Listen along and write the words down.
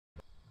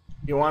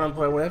You want to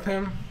play with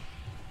him?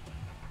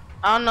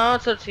 I don't know.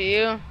 It's up to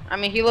you. I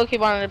mean, he low-key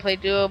wanted to play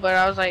duo, but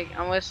I was like,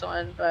 I'm with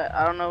someone, but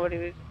I don't know what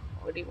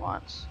he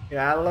wants.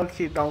 Yeah, I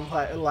low-key don't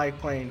like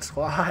playing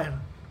squad.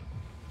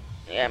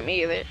 Yeah,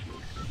 me either.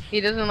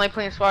 He doesn't like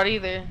playing squad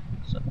either.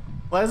 So,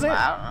 Was it?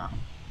 I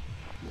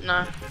don't know.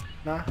 Nah.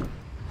 Nah.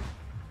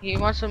 He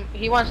wants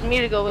me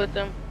to go with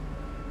him.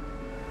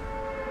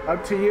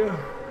 Up to you.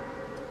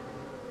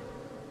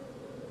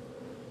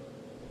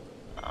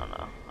 I don't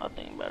know. I'll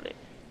think about it.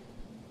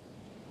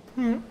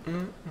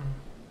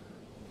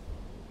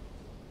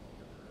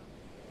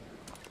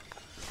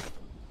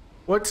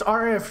 What's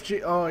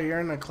RFG? Oh, you're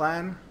in a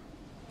clan?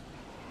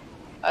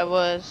 I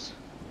was.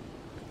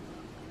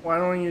 Why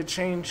don't you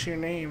change your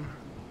name?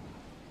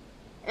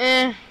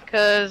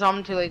 Cause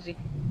I'm too lazy.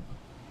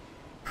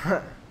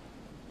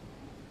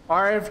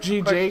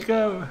 RFG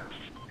Jacob?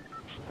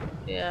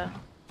 Yeah.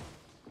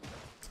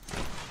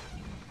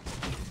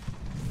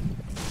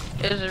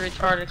 It is a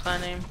retarded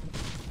clan name.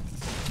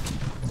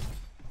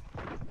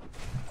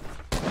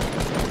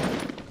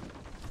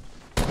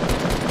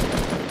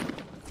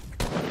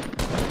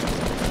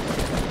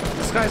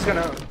 This guy's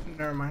gonna...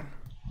 Never mind.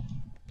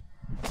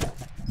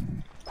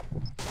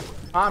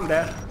 I'm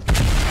dead.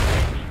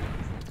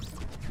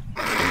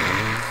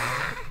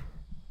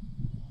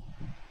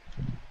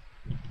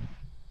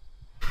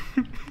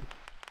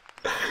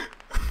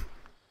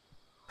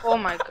 Oh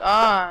my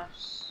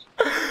gosh.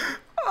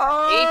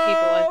 Oh 8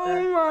 people like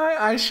that. my,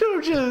 I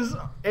should've just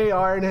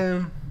AR'd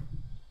him.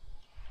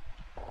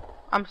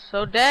 I'm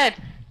so dead.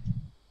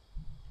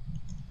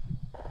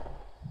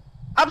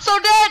 I'm so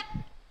dead!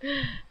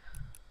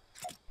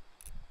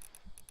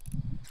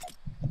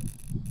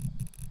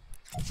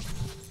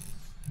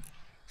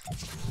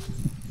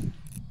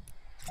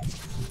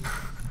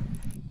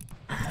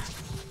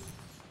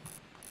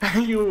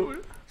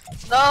 You...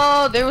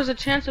 No, there was a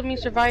chance of me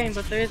surviving,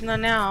 but there is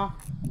none now.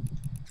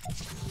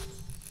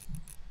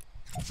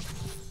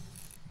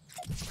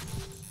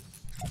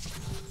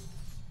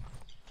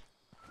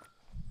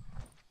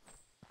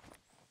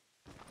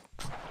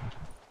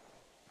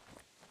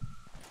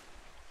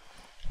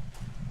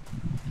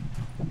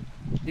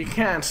 You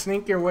can't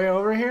sneak your way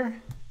over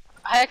here?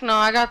 Heck no,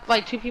 I got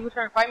like 2 people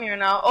trying to fight me right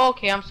now. Oh,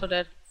 okay, I'm so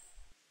dead.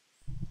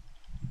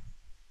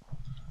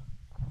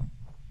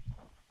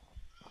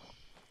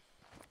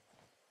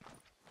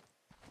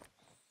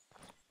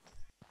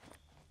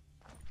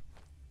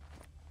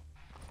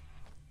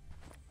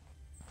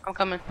 I'm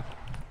coming.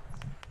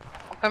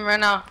 I'm coming right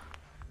now.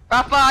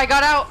 Rafa, I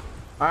got out!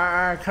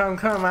 Alright,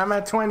 come. I'm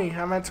at 20.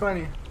 I'm at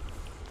 20.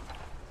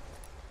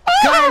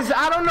 Guys,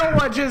 I don't know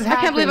what just happened.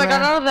 I can't believe I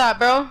got out of that,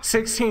 bro.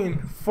 16,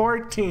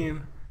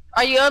 14.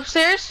 Are you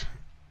upstairs?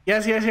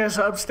 Yes,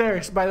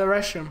 upstairs by the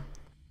restroom.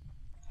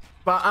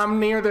 But I'm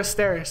near the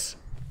stairs.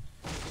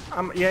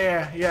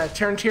 Yeah.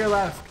 Turn to your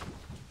left.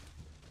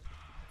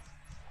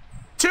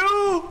 2!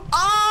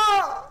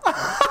 Oh!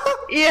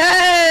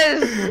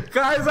 Yes!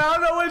 Guys, I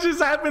don't know what just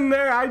happened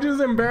there. I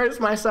just embarrassed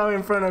myself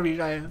in front of you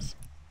guys.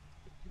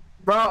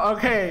 Bro,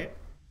 okay.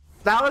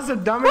 That was the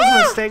dumbest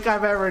mistake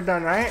I've ever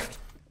done, right?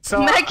 So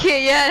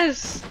Medkit,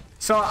 yes!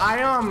 So I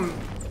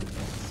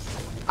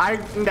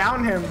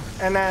downed him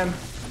and then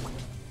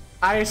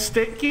I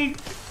stickied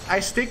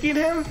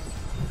him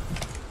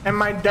and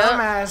my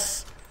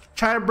dumbass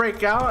tried to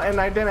break out and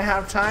I didn't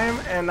have time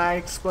and I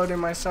exploded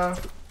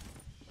myself.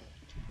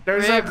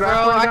 There's a grappler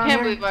bro, I down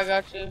can't here. believe I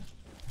got you.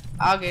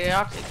 I'll get it,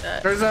 I'll take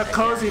that. There's a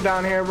cozy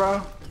down here, bro.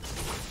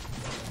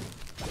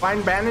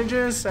 Find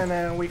bandages and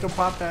then we can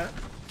pop that.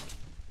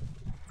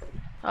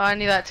 Oh, I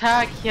need that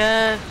tack,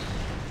 yes.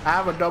 I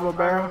have a double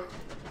barrel.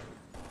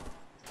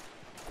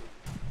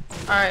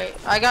 Alright,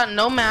 I got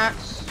no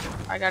mats.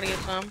 I gotta get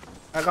some.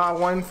 I got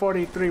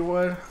 143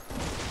 wood.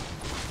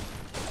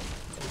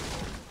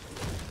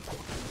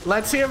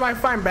 Let's see if I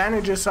find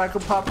bandages so I can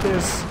pop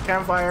this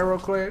campfire real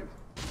quick.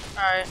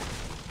 Alright.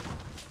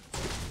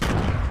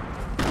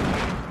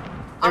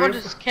 I'm gonna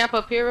just camp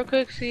up here real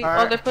quick, see.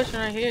 Right. Oh, they're pushing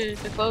right here.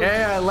 They're close.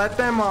 Yeah, let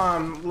them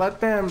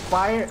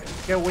fight,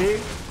 get weak,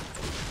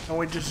 and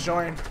we just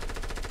join.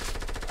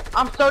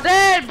 I'm so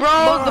dead,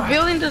 bro! The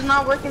building does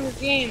not work in this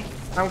game.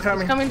 I'm coming.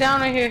 He's coming down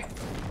right here.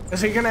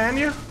 Is he gonna end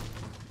you?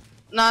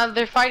 Nah,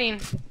 they're fighting.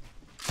 Supposed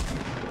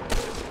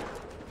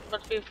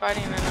to be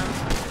fighting right now.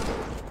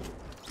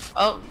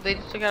 Oh, they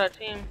just took out a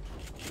team.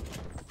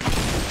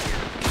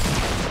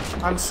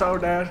 I'm so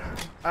dead.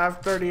 I have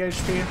 30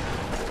 HP.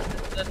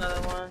 There's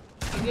another one.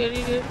 You good,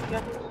 you good? You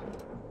got this?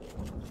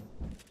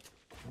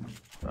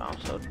 Bro, I'm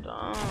so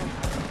dumb.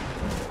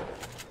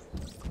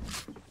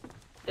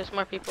 There's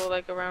more people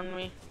like around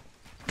me.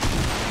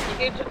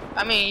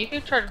 You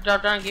could try to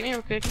drop down and get me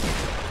real quick.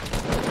 Unless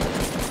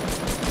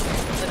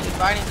you're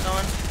fighting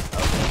someone.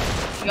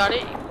 Okay. You got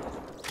it?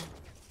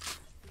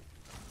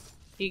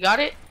 You got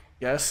it?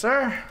 Yes,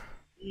 sir.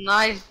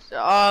 Nice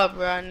job,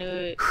 bro. I knew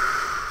it.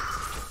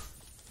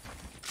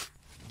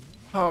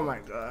 Oh my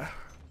god.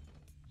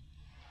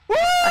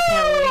 I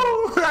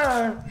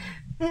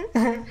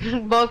can't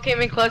believe both came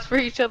in clutch for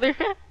each other.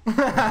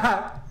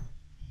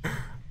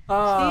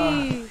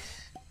 Jeez.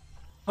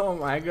 Oh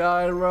my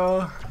god,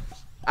 bro.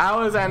 I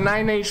was at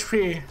 9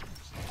 HP.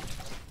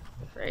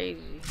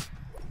 Crazy.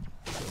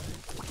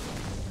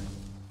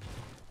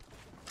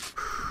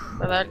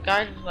 But that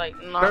guy is like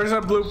not. There's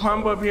a blue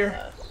pump up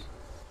here.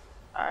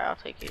 Alright, I'll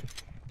take it.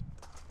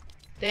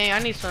 Dang, I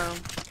need some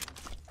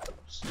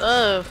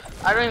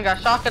stuff. I don't even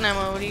got shotgun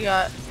ammo. What do you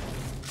got?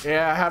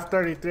 Yeah, I have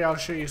 33. I'll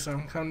show you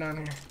some. Come down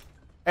here.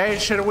 Hey,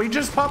 should we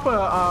just pop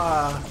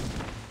a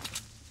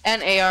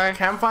An AR.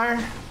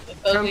 campfire?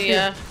 Come Yeah.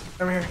 here.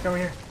 Come here. Come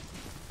here.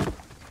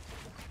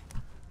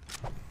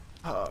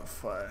 Oh,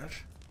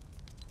 fudge.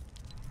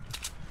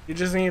 You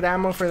just need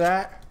ammo for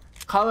that?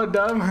 Call a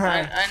dub?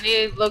 I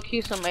need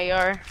low-key some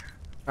AR.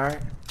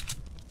 Alright.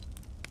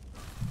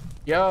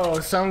 Yo,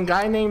 some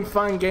guy named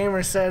Fun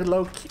Gamer said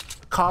low-key,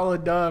 call a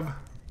dub.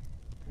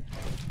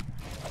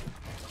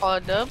 Call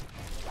it dub.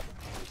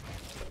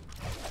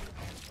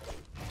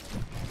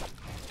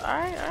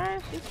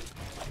 Alright.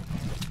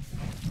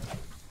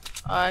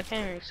 Oh, I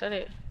can't even reset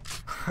it.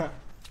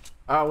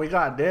 Oh, we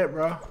got dip,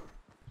 bro.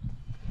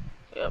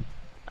 Yep.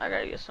 I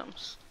gotta get some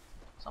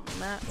of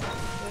that.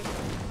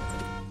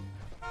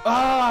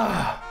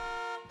 Ah!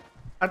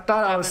 I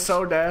thought I was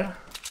so dead.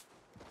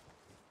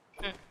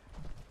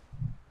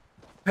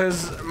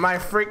 Cause my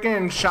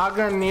freaking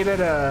shotgun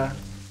needed a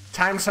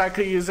time so I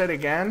could use it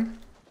again.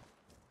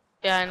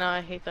 Yeah, I know.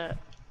 I hate that.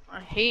 I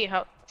hate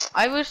how.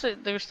 I wish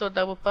that there was still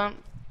double pump.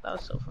 That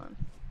was so fun.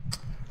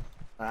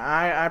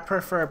 I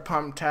prefer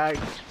pump tag.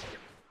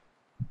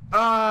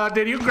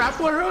 Did you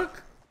grappler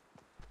hook?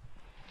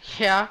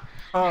 Yeah.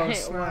 Oh,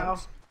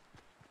 snaps.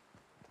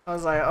 I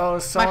was like, oh,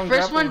 so my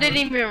first one didn't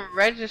even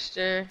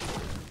register.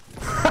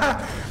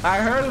 I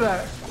heard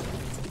that.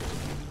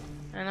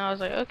 And I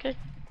was like, okay.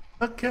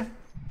 Okay.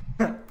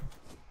 Do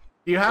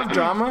you have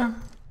drama?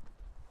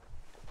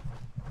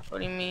 What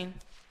do you mean?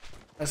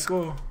 At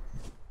school?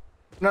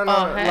 No,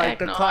 Oh, like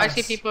the no. class. I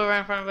see people right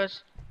in front of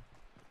us.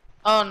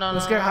 Oh, no,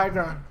 Let's no. get high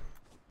ground.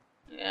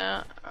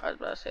 Yeah, I was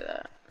about to say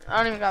that. I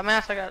don't even got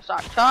mask. I gotta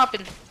stop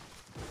chopping.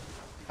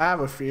 I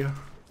have a few.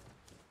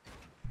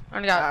 I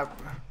only got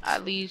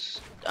at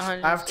least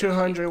 100. I have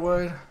 200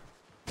 wood.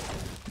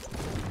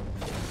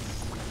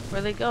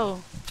 Where'd they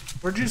go?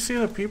 Where'd you see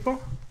the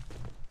people?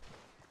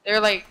 They're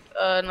like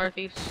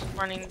northeast,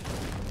 running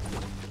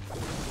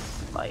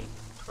like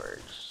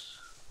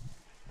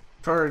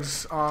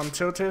Towards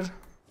Tilted?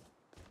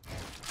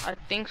 I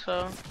think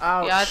so.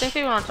 Ouch. Yeah, I think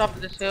they were on top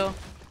of this hill.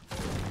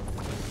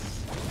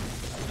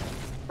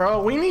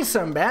 Bro, we need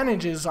some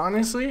bandages,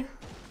 honestly.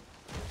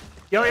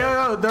 Yo,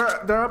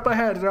 they're up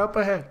ahead. They're up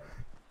ahead.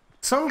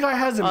 Some guy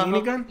has a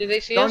minigun. Did they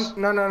see us?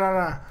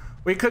 No.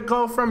 We could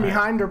go from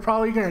behind. They're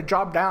probably gonna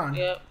drop down.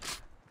 Yep,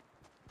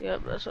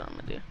 that's what I'm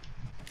gonna do.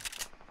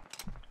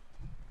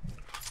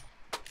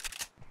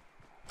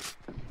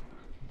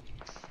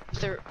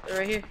 They're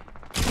right here.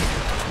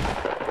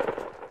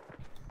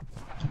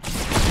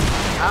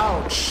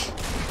 Ouch.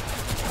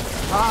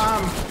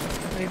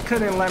 They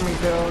couldn't let me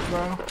build,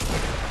 bro.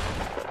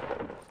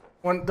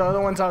 The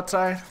other one's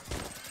outside.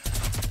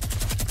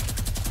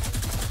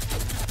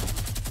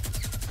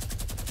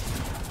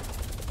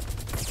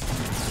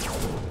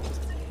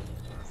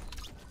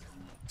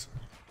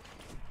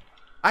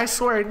 I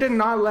swear, it did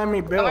not let me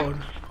build.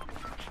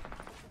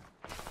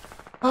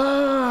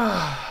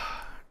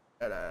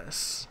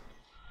 Deadass.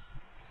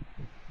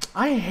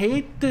 I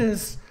hate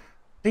this.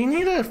 They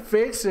need to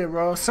fix it,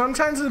 bro.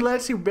 Sometimes it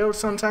lets you build,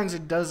 sometimes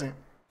it doesn't.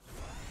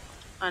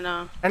 I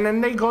know. And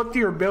then they go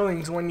through your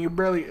buildings when you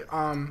barely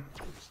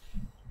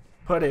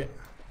put it.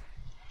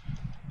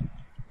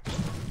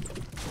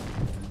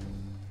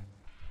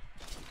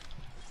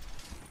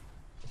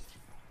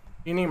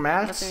 You need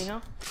mats? Nothing, huh?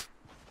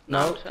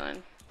 Nope. I'm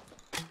chilling.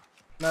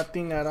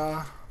 Nothing at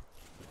all.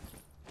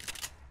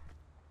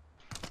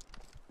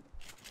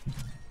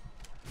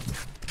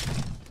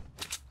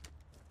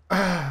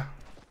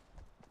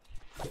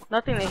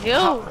 Nothing to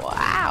heal?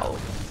 Wow.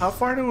 How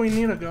far do we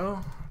need to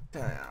go?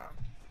 Damn.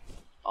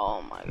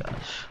 Oh my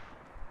gosh.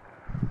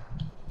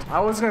 I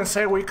was gonna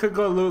say we could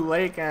go Loot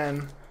Lake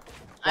and...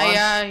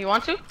 You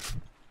want to?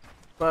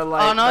 But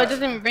like... Oh no, it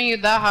doesn't bring you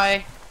that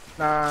high.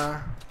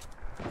 Nah.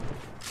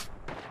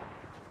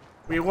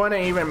 We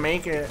wouldn't even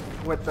make it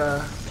with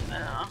the...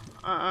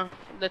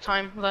 The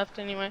time left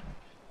anyway.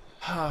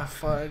 Ah,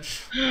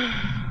 fudge.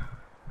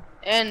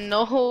 And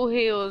no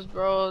heals,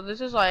 bro.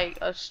 This is like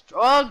a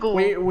struggle.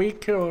 We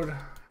killed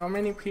how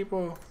many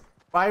people?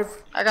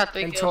 5 I got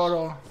 3 in kills.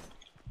 total.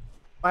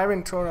 5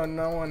 in total.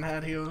 No one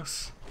had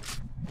heals,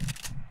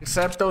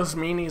 except those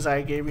minis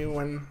I gave you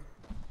when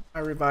I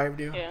revived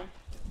you. Yeah.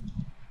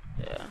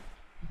 Yeah.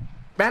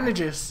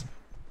 Bandages.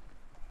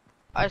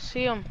 I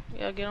see him.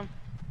 Yeah, get him.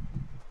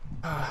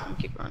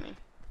 Keep running.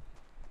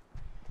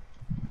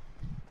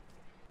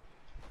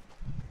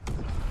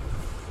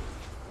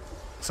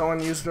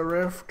 Someone used the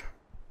rift.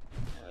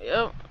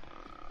 Yep.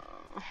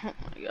 Oh my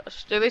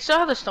gosh. Do they still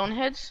have the stone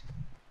heads?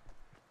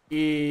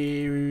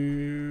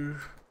 I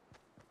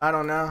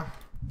don't know.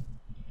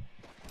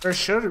 There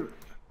should.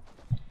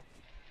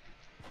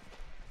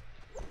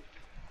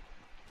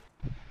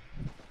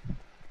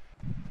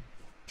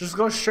 Just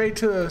go straight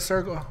to the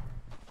circle.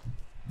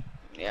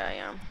 Yeah, I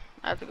am.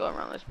 I have to go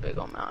around this big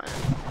old mountain.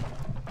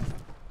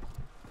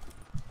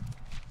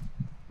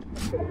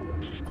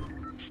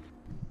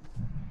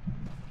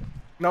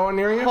 No one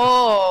near you?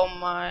 Oh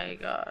my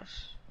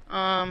gosh.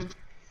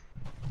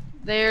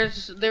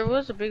 There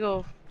was a big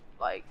old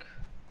like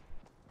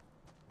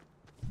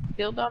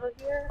field out of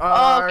here.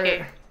 Oh,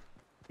 okay. Right.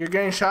 You're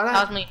getting shot at?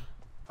 That was me.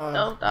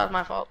 No, that was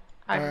my fault.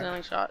 I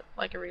accidentally shot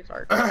like a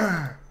retard.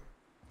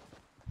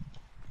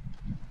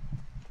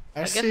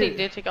 I guess they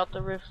did take out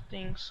the rift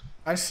things.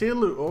 I see a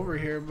loot over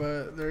here,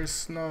 but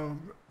there's no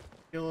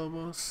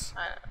killables.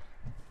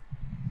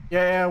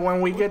 Yeah, when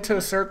we get to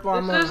a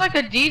circle, There's like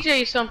a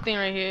DJ something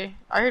right here.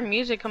 I heard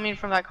music coming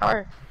from that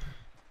car.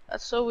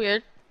 That's so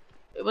weird.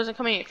 It wasn't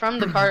coming from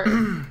the car.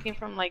 It came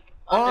from like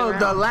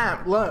underground. Oh, the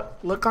lamp.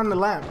 Look on the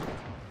lamp.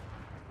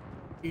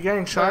 You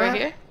getting shot right at?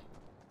 Here?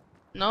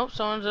 Nope,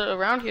 someone's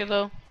around here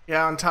though.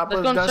 Yeah, on top Let's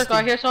of go in Dusty. circle.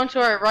 I hear someone to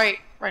our right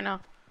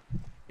now.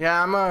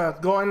 Yeah, I'm gonna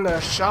go in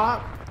the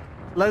shop.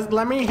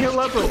 Let me heal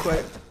up real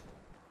quick.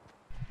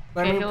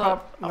 Let me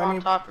pop. I'm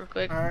on top real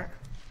quick. Alright.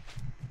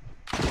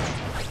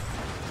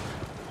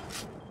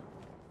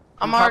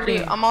 I'm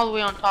all the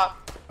way on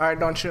top. Alright,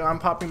 don't shoot. I'm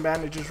popping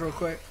bandages real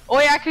quick. Oh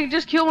yeah, I could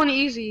just kill one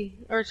easy.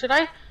 Or should I?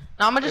 No,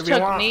 I'm gonna just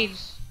chuck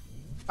nades.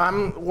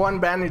 I'm one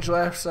bandage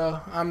left, so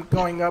I'm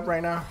going up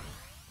right now.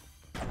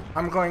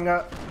 I'm going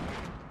up.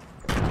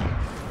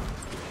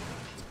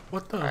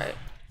 What the? Alright.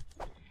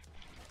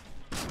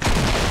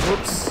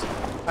 Oops.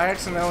 I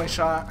accidentally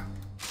shot.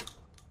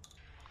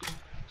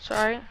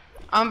 Sorry.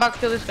 I'm about to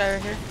kill this guy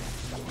right here.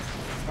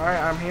 Alright,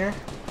 I'm here.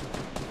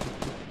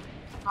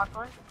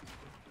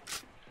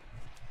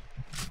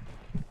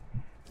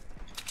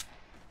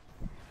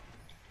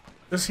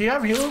 Does he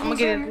have heals? I'm gonna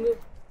get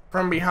it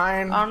from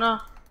behind. I don't know.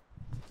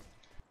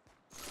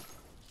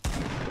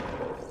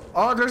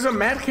 Oh, there's a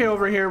med kit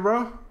over here,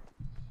 bro.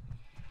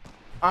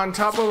 On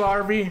top of the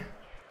RV.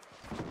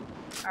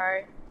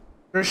 Alright.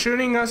 They're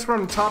shooting us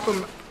from top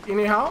of. You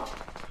need help?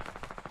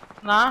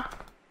 Nah.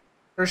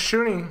 They're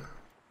shooting.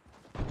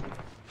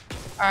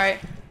 Alright.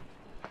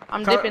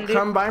 I'm dipping, dude.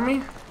 Come by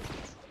me.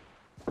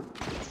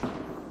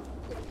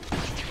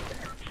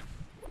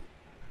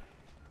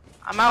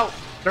 I'm out.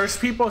 There's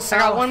people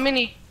south. I got 1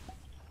 mini.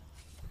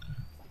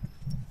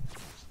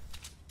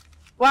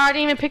 Wow, I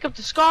didn't even pick up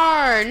the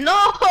scar.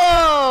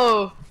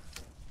 No!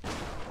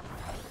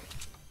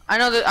 I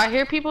know that I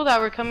hear people that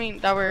were coming,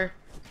 that were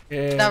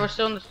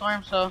still in the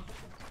storm. So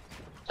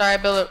sorry, I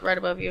built it right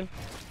above you.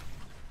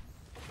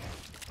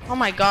 Oh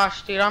my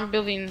gosh, dude, I'm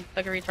building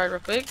like a retard real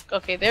quick.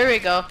 Okay, there we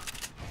go.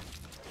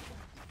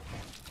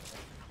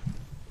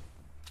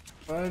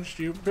 Why did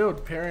you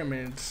build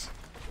pyramids?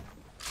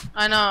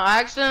 I know,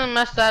 I accidentally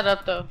messed that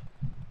up though.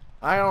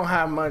 I don't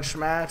have much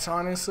mats,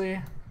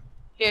 honestly.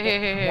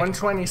 Here.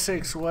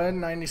 126 wood,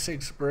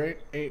 96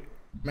 brick, 8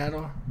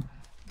 metal.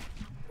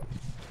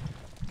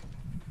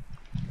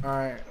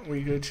 Alright,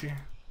 we Gucci.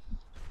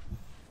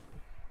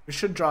 We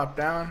should drop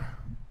down.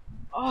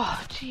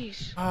 Oh,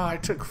 jeez. Oh, I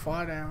took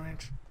 4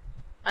 damage.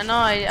 I know,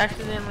 I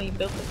accidentally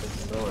built a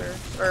freaking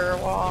door or a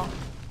wall.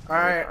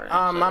 Alright,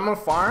 I'm a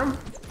farm.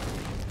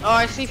 Oh,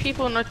 I see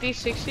people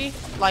northeast 60,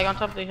 like on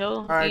top of the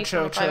hill. Alright,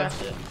 chill.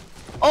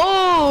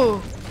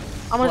 Oh!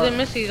 I almost didn't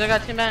miss these. I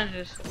got 10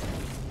 bandages.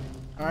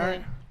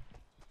 Alright.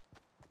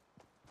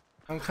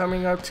 I'm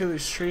coming up to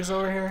these trees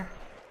over here.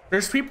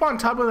 There's people on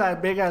top of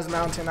that big ass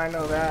mountain, I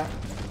know that.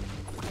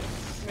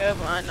 Yeah,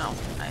 but I know.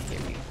 I hear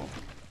people.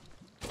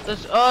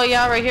 Oh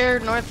yeah, right here,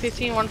 north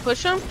 15. Want to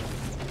push them?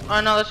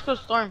 Oh no, let's go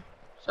storm.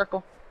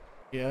 Circle.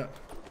 Yeah.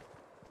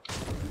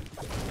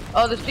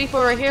 Oh, there's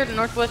people right here, the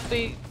northwest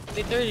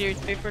 330 or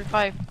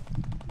 345.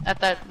 At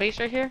that base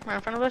right here, right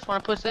in front of us.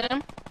 Want to push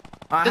them?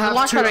 I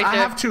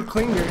have 2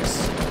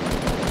 clingers.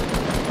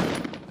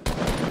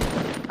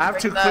 I have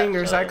 2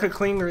 clingers. I could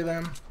clinger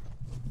them.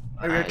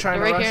 You're trying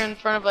to right rush. Here in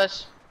front of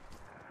us.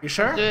 You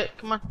sure? Let's do it.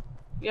 Come on.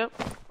 Yep.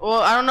 Well,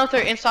 I don't know if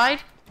they're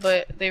inside,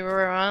 but they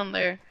were around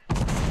there.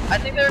 I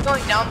think they were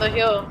going down the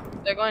hill.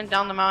 They're going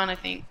down the mountain, I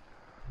think.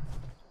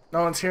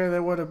 No one's here. They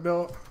would have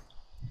built.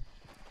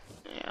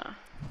 Yeah.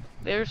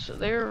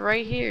 They're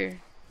right here.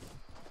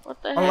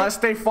 What the heck? Unless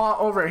they fought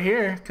over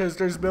here, because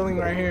there's building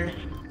right here.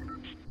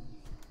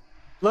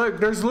 Look,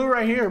 there's loot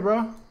right here,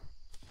 bro.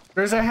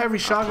 There's a heavy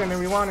shotgun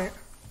if you want it.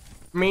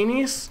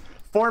 Minis?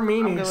 4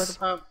 minis. I'm good with the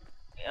pump.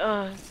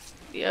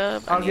 Yeah.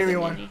 I'll give you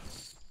one.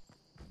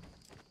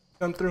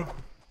 Come through.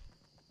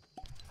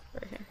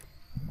 Right here.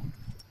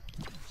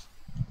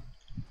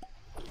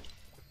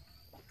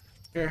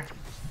 Here.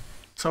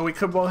 So we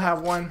could both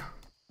have one.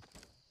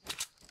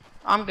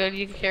 I'm good.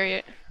 You can carry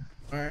it.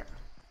 Alright.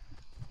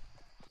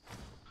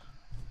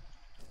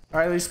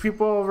 Alright, these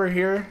people over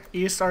here,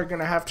 east, are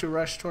gonna have to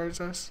rush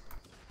towards us.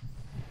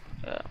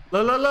 Yeah.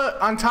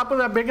 Look. On top of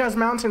that big ass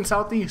mountain,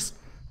 southeast.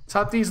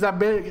 Southeast,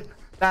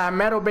 that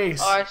metal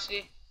base. Oh, I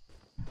see.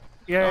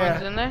 Yeah. No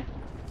one's in there?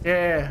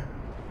 Yeah.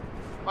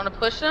 Want to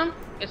push them?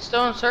 It's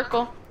still in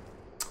circle.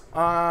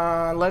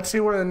 Let's see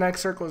where the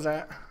next circle's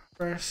at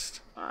first.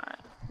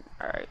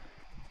 Alright.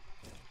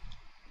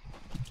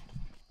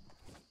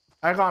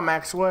 I got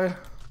max wood.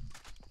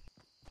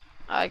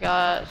 I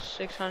got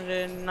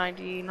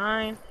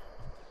 699.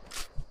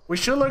 We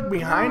should look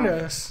behind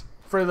us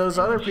for those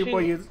other people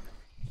shoot.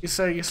 you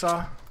said you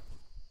saw.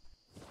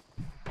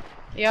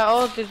 Yeah,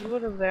 oh, there's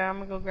wood over there. I'm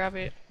gonna go grab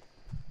it.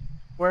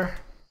 Where?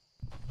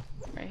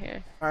 Right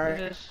here. Alright.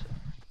 There's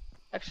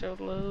extra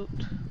loot.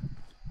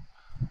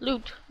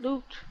 Loot.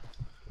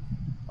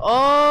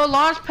 Oh,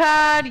 launch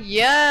pad,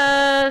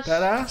 yes!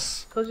 That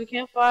ass? Cozy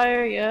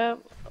campfire, yep.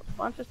 A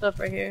bunch of stuff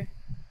right here.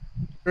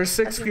 There's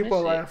 6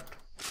 people left.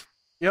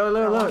 Yo,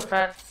 look.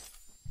 Pad.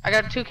 I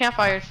got 2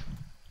 campfires.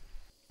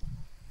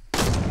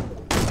 I'm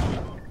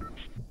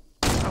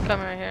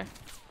coming right here.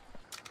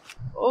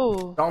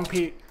 Oh. Don't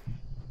peek.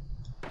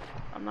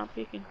 I'm not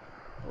peeking.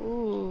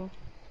 Ooh.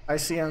 I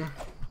see him.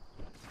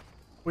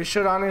 We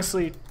should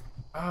honestly.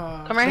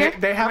 Come right here.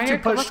 They have to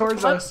push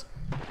towards us.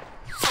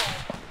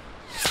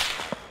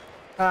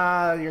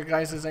 Your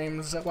guys' aim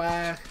is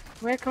whack.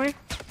 Come here.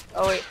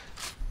 Oh wait.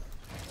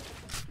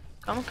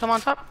 Come on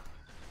top.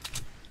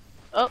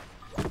 Oh.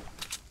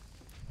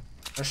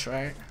 That's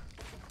right.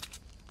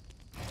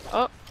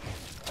 Oh.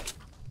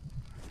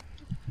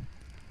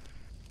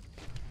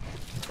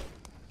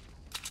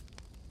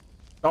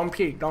 Don't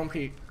peek.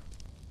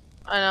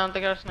 I know,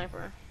 they got a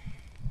sniper.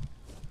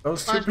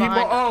 Those 2 people.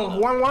 Oh,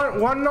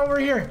 one over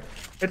here.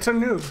 It's a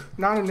noob.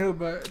 Not a noob,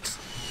 but it's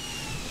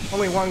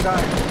only one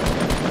guy.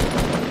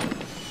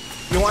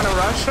 You want to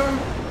rush him?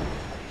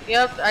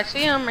 Yep, I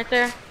see him right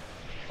there.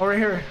 Over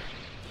here.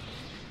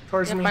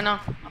 Towards me. I know.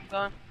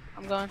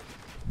 I'm going.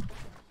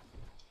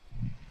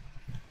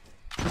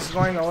 This is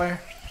going away.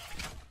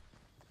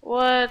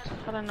 What?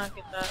 How did I not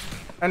get that?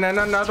 And then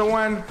another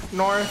one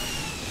north.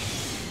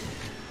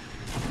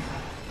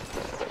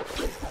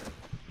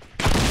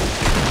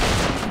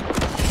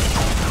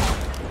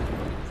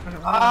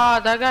 Ah,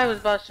 that guy was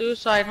about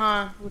suicide,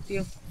 huh? With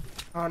you.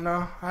 Oh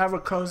no, I have a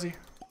cozy.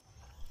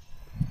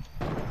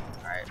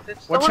 Alright,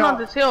 there's Watch someone out. on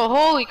this hill.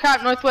 Holy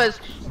crap, northwest.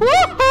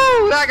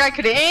 Woohoo! That guy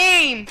could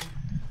aim!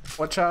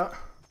 Watch out.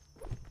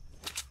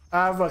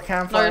 I have a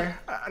campfire.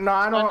 No,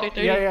 I don't.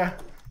 Yeah.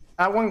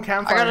 I have one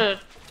campfire.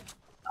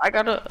 I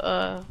got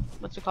a,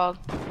 what's it called?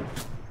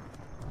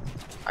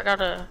 I got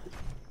a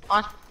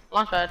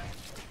launch pad.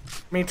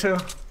 Me too.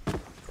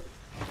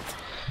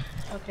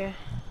 Okay.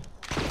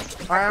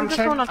 Alright,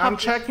 I'm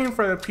checking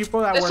for the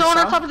people that were There's someone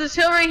on south. top of this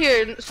hill right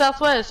here,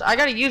 southwest. I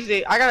gotta use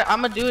it.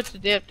 I'm gonna do it to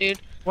dip,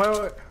 dude.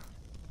 Wait.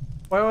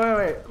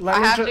 I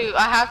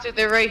have to.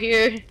 They're right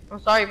here. I'm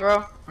sorry,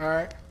 bro.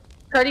 Alright.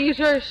 Try to use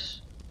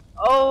yours.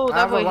 Oh,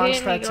 that boy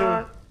hit me,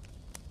 God.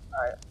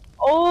 Alright.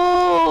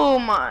 Oh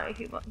my,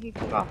 he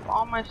took off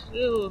all my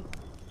shoes.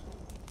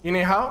 You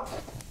need help?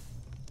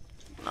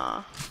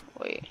 Nah,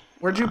 wait.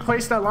 Where'd you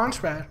place that launch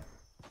pad?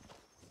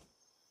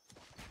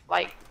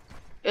 Like,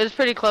 it's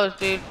pretty close,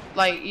 dude.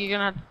 Like, you're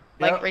gonna have to,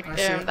 like, right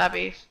there in that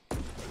base.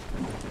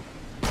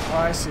 Oh,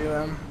 I see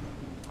them.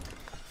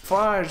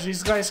 Fudge,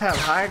 these guys have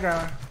high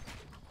ground.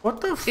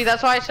 What the See,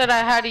 that's why I said I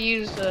had to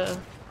use it.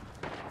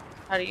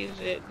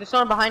 There's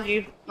someone behind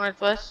you,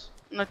 northeast.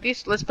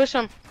 Let's push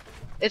him.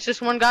 It's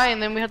just one guy,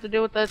 and then we have to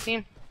deal with that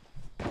team.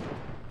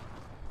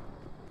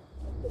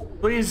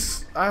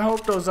 Please, I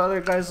hope those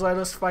other guys let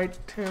us fight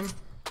him.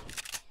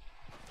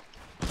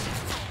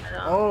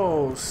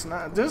 Oh,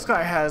 snap. This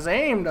guy has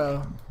aim,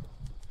 though.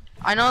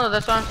 I know,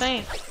 that's what I'm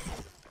saying.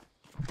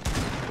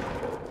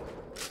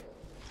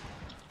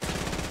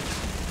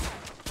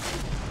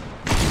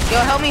 Yo,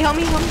 help me.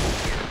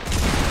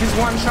 He's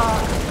one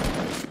shot.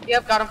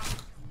 Yep, got him.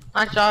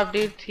 Nice job,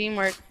 dude.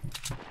 Teamwork.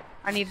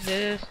 I need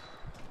this.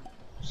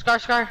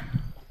 Scar.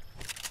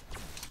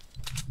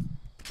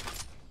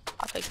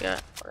 I'll take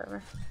that.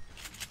 Whatever.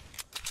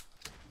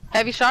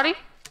 Heavy shotty?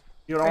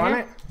 You don't want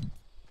it?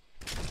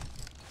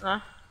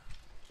 Nah.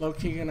 Low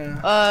key gonna.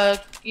 I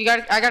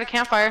got a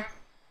campfire.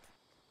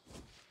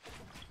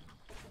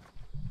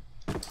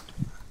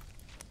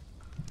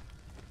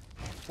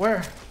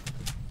 Where?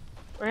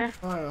 Where?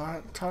 Oh,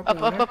 on top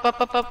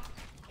Up.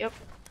 Yep.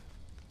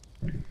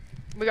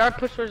 We gotta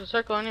push towards the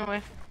circle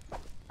anyway.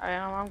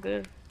 I'm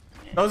good.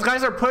 Those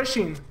guys are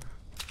pushing.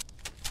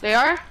 They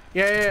are?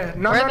 Yeah.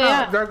 No.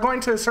 They're going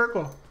to the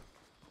circle.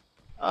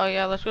 Oh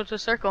yeah, let's go to the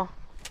circle.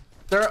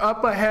 They're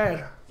up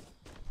ahead.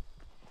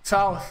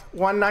 South,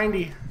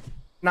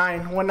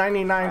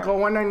 199. Go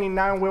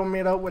 199, we'll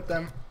meet up with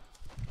them.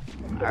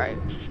 Alright.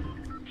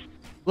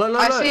 Look.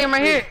 I see him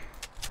right here.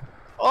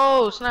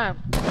 Oh, snap.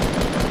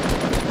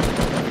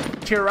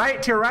 To your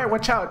right,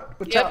 watch out.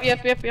 Yep.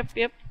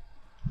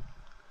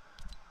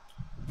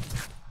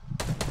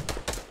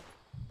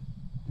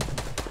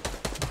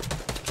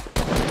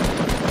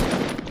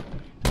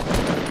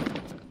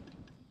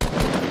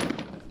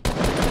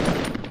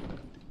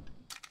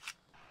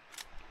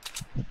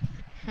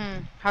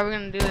 How are we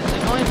gonna do this?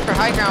 They're going for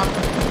high ground.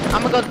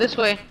 I'm gonna go this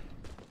way.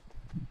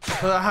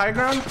 For the high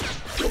ground?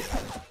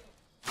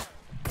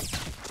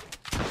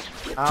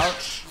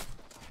 Ouch.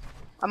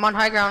 I'm on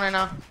high ground right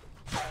now.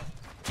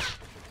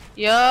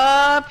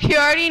 Yup, you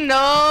already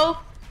know.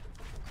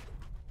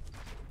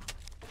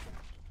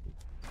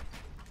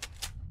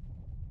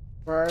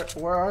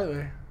 Where are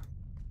they?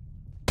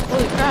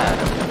 Holy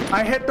crap.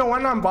 I hit the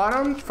one on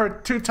bottom for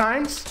 2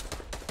 times.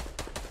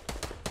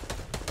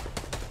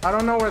 I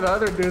don't know where the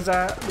other dude's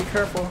at. Be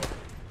careful.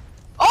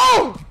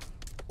 Oh!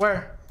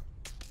 Where?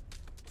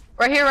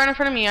 Right here, right in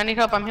front of me. I need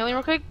help. I'm healing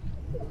real quick.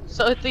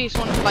 So if these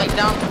want to fight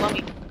down below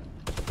me.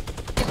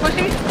 He's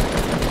pushing me.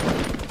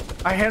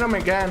 I hit him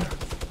again.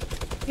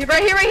 He's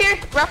right here, right here.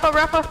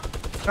 Rafa.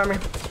 Coming.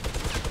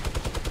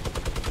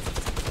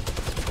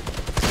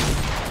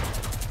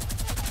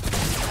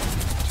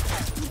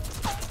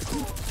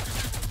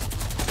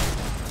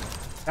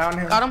 Down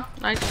here. Got him.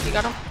 Nice. You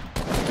got him.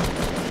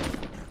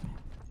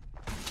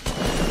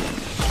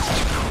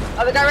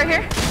 Other guy right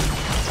here.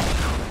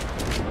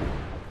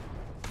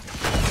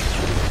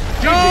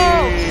 No!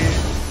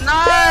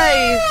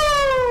 Nice!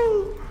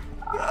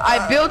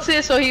 I built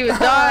it so he would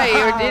die,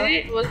 or did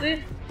it? Was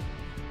it?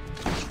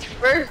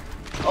 First?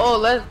 Oh,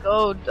 let's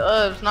go,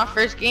 Dubs. Not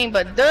first game,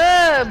 but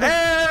Dubs!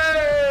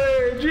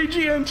 Hey!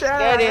 GG in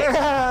chat! Get it.